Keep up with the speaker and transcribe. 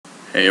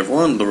Hey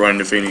everyone, the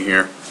Unity3D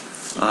here.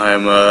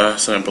 I'm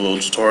setting up a little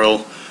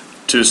tutorial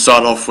to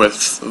start off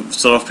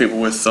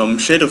people with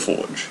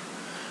Shaderforge,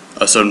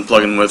 a certain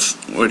plugin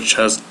which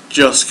has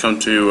just come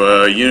to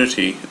the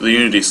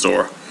Unity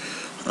Store,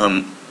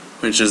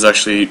 which is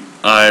actually,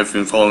 I've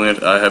been following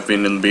it. I have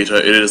been in the beta.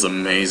 It is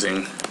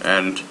amazing,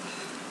 and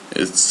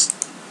it's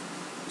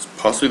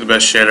possibly the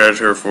best shader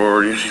editor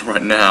for Unity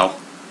right now,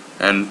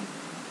 and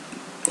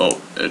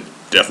well, it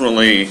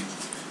definitely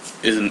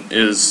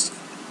is.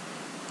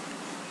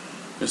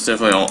 It's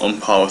definitely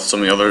on par with some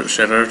of the other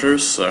shader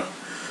editors. So,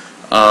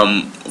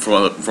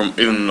 from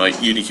even like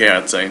UDK,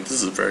 I'd say this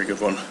is a very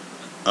good one.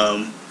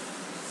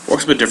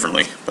 Works a bit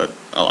differently, but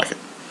I like it.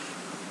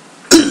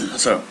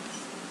 So,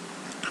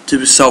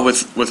 to start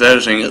with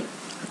editing it,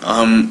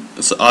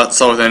 so I'd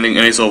start with editing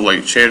any sort of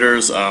like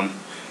shaders.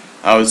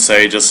 I would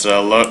say just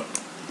go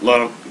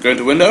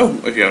into Window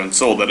if you haven't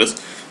installed, that is.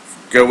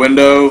 Go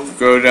Window,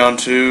 go down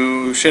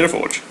to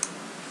Shaderforge.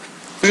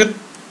 Good,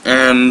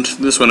 and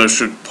this window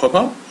should pop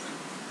up.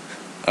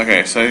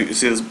 Okay, so you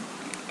see there's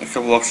a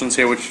couple options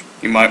here which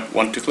you might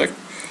want to click.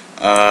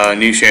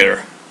 New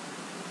shader.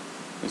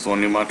 This is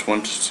one you might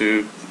want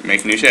to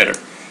make a new shader.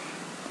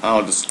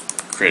 I'll just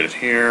create it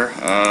here.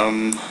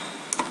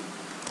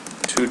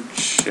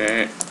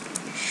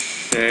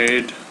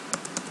 Shade,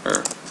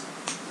 or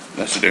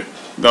that should do.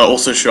 That'll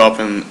also show up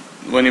in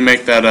when you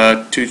make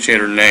that to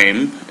shader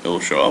name. It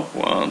will show up.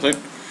 One thing.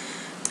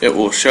 It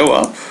will show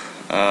up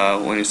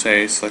when you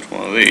say select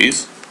one of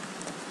these.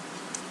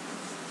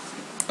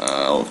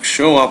 It'll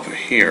show up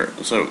here.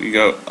 So you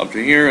go up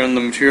to here in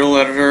the material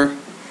editor,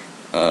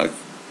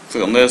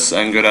 click on this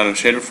and go down to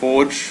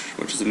Shaderforge,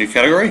 which is a new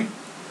category.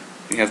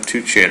 You have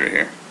Toot Shader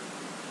here.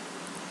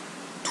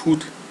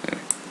 Toot. Yeah,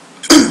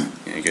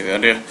 you get the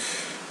idea.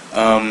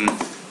 I'm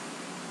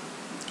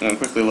going to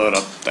quickly load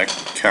up that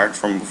character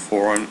from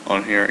before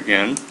on here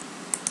again.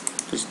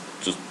 Just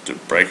to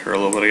break her a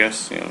little bit, I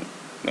guess. You know,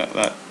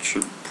 that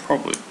should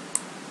probably.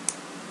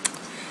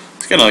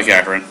 Let's get another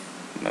character in.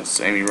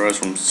 That's Amy Rose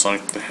from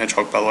Sonic the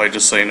Hedgehog, by the way,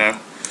 just so you know.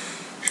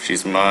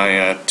 She's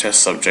my test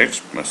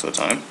subject most of the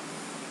time.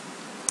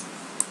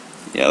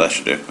 Yeah, that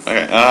should do.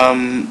 Okay,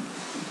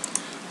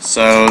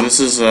 so this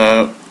is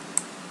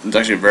it's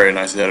actually a very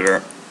nice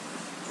editor.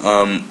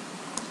 To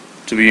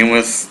begin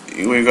with,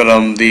 we've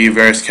got the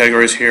various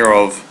categories here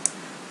of,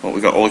 well,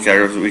 we've got all the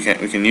categories. We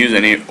can use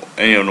any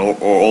or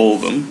all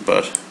of them,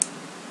 but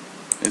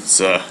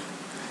it's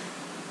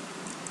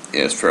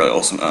yeah, it's fairly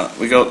awesome.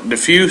 We got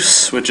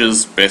diffuse, which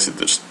is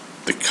basically just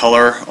the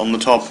color on the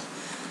top.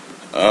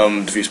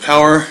 Diffuse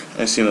power,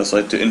 I assume that's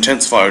like to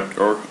intensify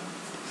or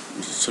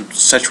sort of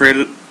saturate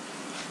it.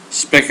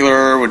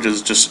 Specular, which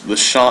is just the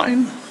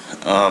shine.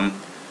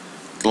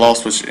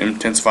 Gloss, which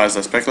intensifies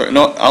that specular.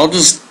 No, I'll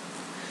just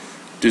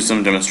do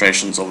some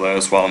demonstrations of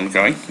those while I'm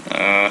going.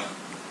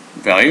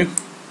 Value.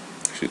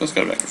 Actually, let's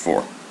go to Vector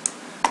 4.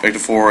 Vector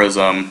 4 is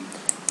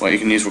what you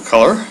can use for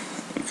color.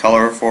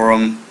 Color for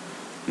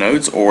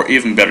nodes, or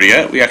even better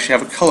yet, we actually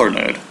have a color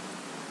node. I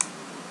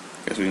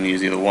guess we can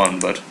use either one,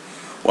 but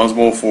one's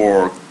more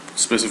for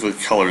specifically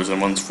colors and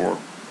one's for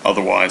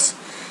otherwise.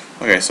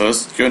 Okay, so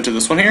let's go into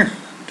this one here,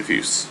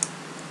 diffuse.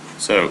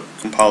 So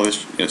compile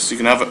this. Yes, you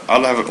can have it.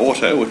 I'll have it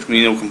auto, which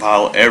means it'll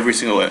compile every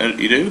single edit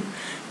you do.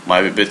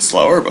 Might be a bit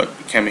slower, but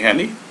it can be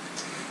handy.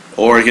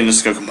 Or you can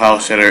just go compile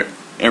shader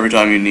every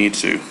time you need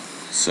to.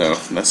 So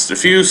that's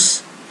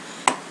diffuse.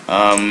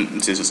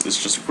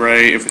 It's just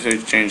gray. If we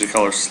change the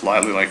color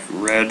slightly, like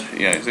red,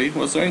 yeah, you see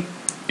what it's doing?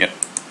 Yep.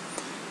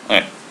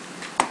 Alright.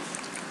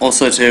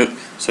 Also,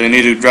 so you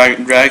need to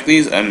drag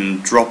these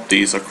and drop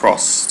these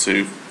across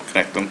to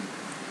connect them.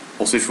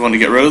 Also, if you want to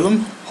get rid of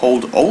them,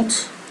 hold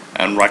Alt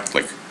and right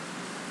click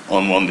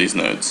on one of these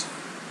nodes.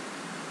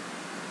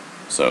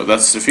 So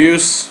that's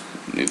diffuse.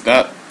 Need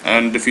that,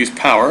 and diffuse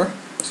power.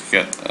 Let's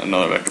get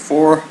another Vector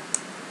 4.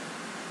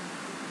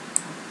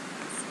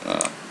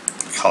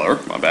 Color,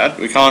 my bad.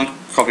 We can't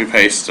copy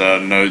paste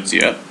nodes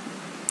yet.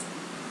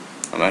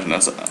 I imagine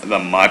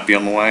that might be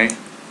on the way.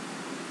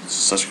 It's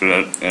such a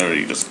good editor,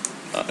 you just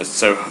it's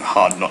so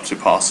hard not to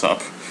pass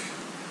up.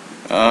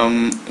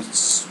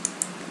 It's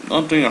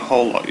not doing a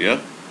whole lot yet,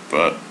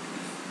 but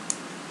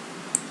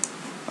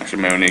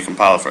actually maybe we need to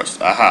compile it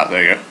first. Aha,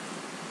 there you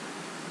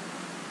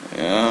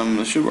go.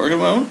 This should work at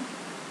the moment.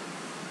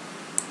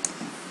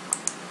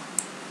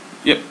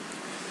 Yep,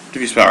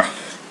 diffuse power.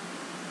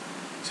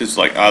 Seems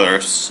like either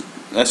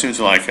that seems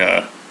to like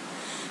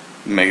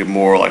make it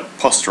more like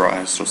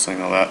posterized or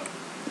something like that,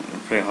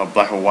 depending on how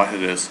black or white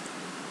it is.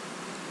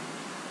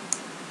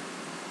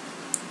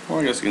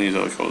 Or I guess you can use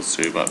other colors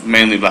too, but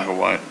mainly black or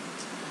white.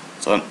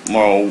 So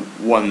more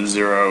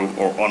 1-0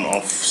 or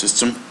on-off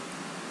system.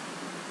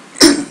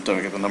 Don't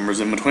forget the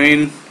numbers in between.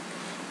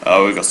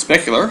 We've got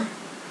specular.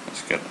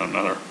 Let's get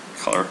another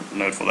color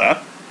node for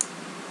that,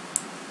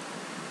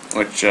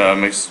 which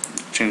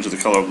changes the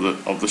color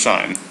of the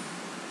shine.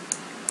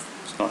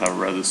 Let's not have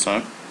red this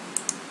time.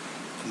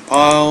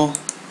 Compile,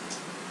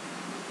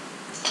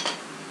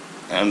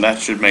 and that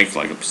should make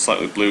like a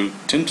slightly blue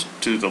tint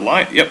to the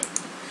light. Yep,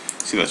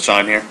 see that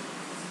shine here?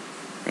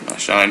 Very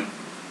nice shine.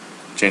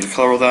 Change the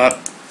color of that.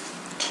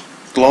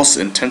 Gloss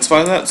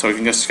intensify that, so we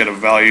can just get a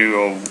value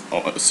of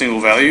a single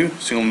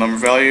number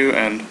value,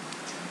 and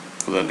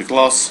put that into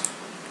gloss.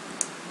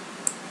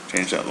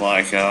 Change that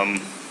like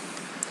 10.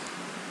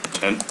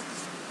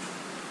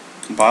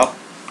 Compile.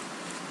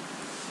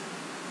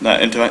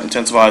 That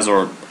intensifies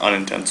or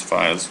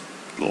unintensifies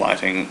the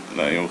lighting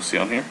that you'll see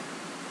on here.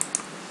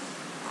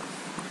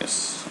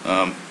 Yes.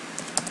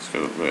 Let's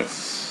go with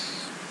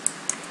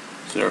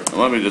 0. It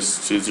might be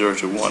just 0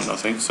 to 1, I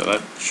think, so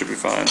that should be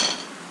fine.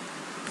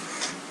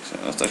 So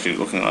that's actually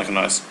looking like a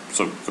nice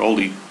sort of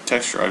goldy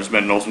texture. I just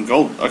made an awesome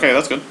gold. Okay,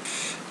 that's good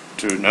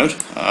to note.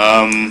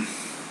 And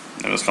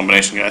this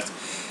combination, guys.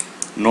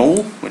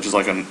 Null, which is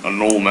like a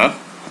null map.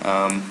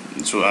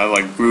 So add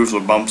like grooves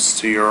or bumps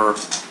to your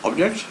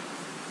object,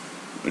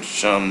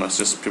 which that's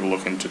just people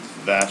look into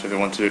that if they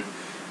want to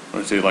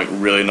do like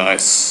really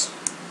nice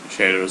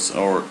shaders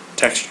or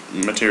text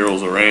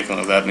materials or anything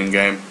like that in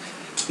game.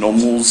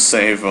 Normals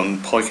save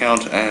on poly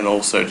count and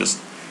also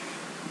just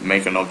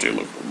make an object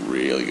look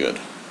really good.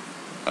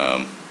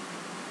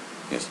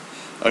 Yes.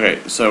 Okay,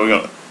 so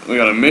we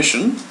got a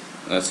mission.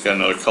 Let's get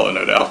another color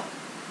node out.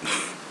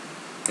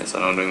 Yes, I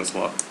know I'm doing this a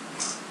lot.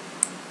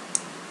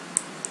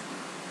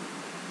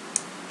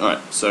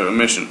 Alright, so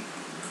emission.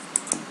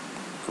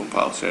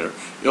 Compile shader.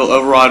 It'll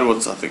override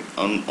what's, I think,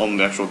 on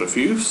the actual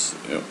diffuse.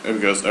 If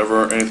it goes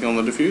over anything on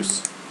the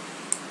diffuse.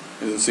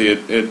 You can see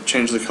it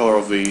changed the color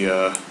of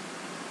the.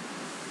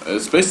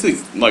 It's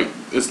basically like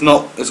it's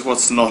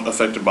what's not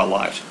affected by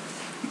light.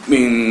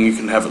 Meaning you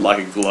can have it like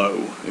a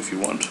glow if you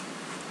want.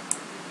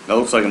 That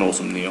looks like an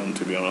awesome neon,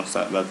 to be honest.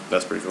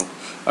 That's pretty cool.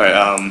 Alright,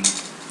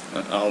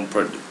 I'll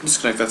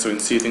disconnect that so we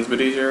can see things a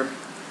bit easier.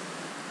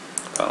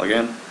 Compile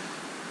again.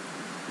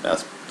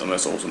 That's the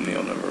most awesome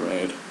neon I've ever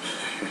made.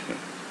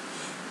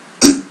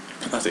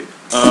 I see.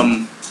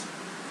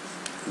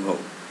 Well,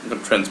 we've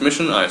got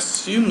transmission. I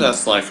assume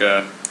that's like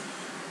a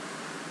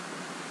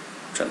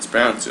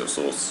transparency of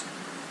sorts.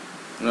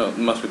 No, it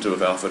must be to do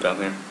with alpha down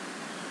here.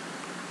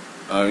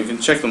 You can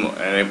check them at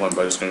any point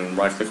by just going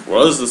right click.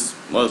 What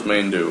does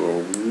main do,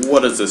 or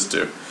what does this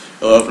do?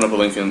 It'll open up a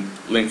link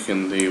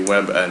in the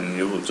web, and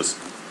you'll just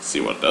see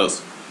what it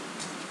does.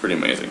 It's pretty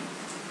amazing.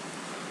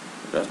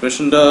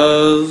 Transmission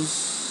does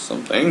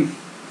something.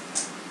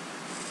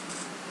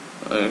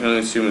 I can only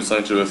assume it's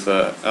something to do with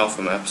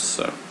alpha maps.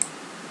 So,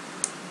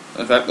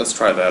 in fact, let's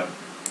try that.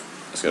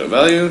 Let's get a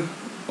value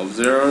of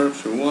 0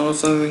 to 1 or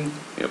something.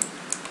 Yep.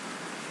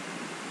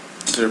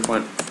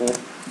 0.4.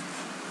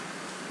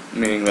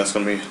 Meaning that's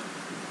going to be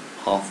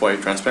halfway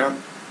transparent.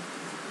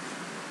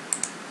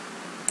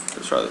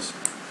 Let's try this.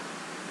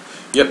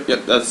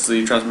 Yep, that's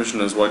the transmission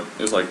is what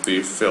is like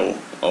the fill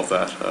of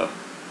that.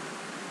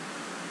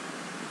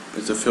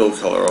 It's the fill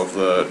color of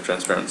the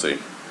transparency.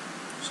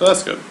 So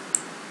that's good.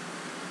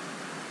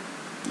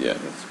 Yeah,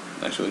 that's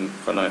actually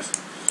quite nice.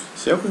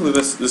 See how quickly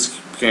this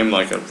became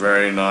like a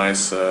very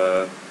nice,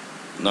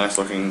 nice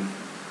looking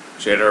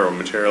shader or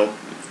material.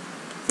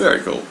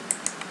 Very cool.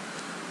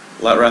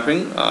 Light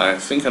wrapping, I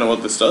think I know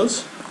what this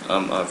does.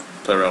 I've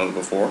played around with it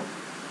before.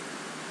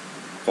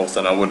 Of course,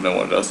 then I wouldn't know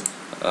what it does.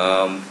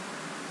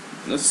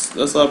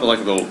 Let's light up like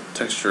a little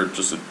texture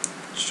just to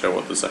show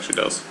what this actually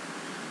does.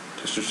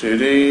 Texture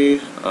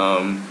 2D.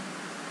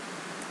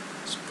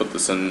 Let's put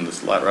this in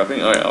this light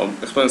wrapping. Oh yeah, I'll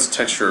explain this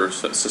texture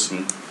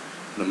system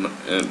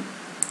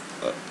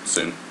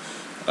soon.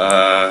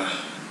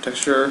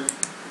 Texture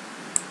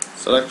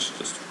select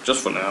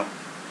just for now.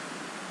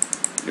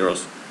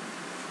 Yours.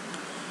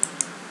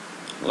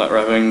 Light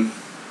wrapping.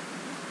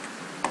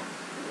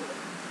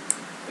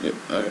 Yep.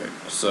 Okay.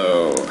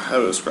 So how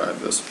to describe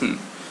this? Okay.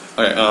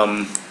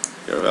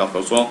 Get rid of alpha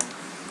as well.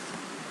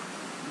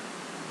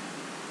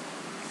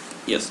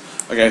 Yes.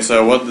 Okay.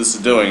 So what this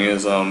is doing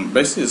is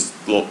basically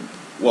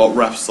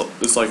wraps.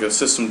 It's like a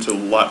system to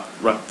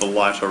wrap the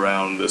light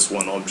around this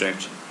one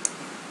object.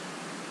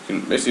 You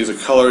can basically use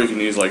a color. You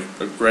can use like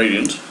a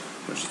gradient,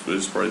 which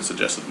is probably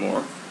suggested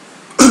more.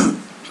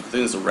 I think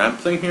there's a ramp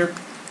thing here.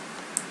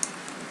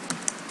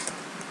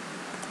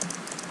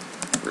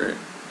 Great.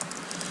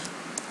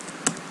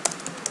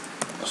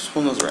 I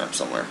suppose there's a ramp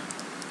somewhere.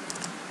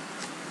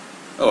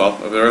 Oh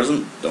well, if there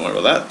isn't, don't worry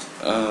about that.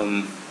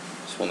 I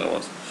suppose there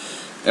was.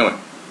 Anyway,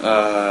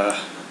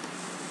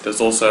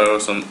 there's also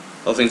some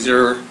other things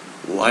here.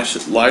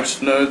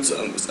 Light nodes,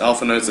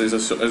 alpha nodes as I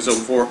said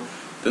before.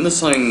 Then there's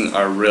something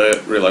I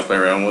really like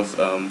playing around with.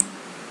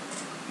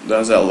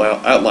 There's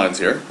outlines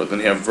here, but then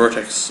you have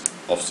vertex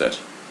offset.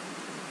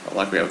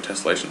 Like we have a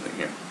tessellation thing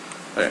here.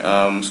 Okay,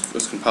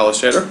 let's compile a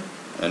shader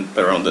and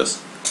play around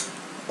this.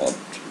 Well,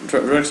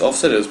 vertex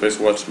offset is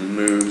basically what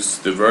moves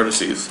the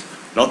vertices,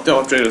 not the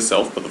object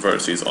itself, but the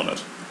vertices on it,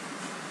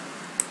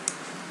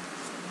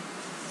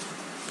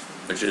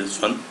 which is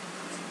fun.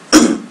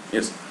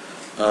 Yes.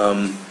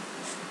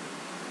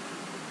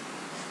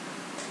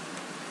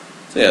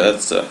 So yeah,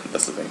 that's the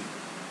thing.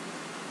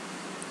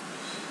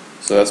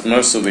 So that's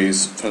most of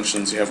these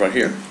functions you have right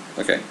here.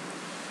 Okay.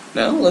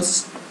 Now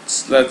let's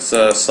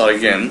start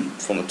again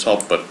from the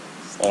top, but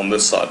on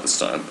this side this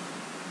time.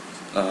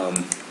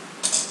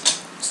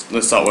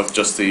 Let's start with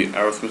just the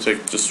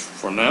arithmetic just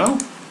for now.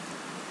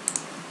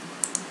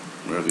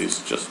 Remove these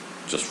just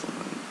for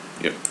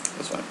yep,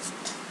 that's fine.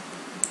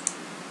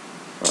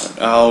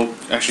 Right,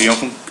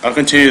 I'll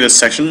continue this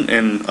section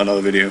in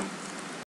another video.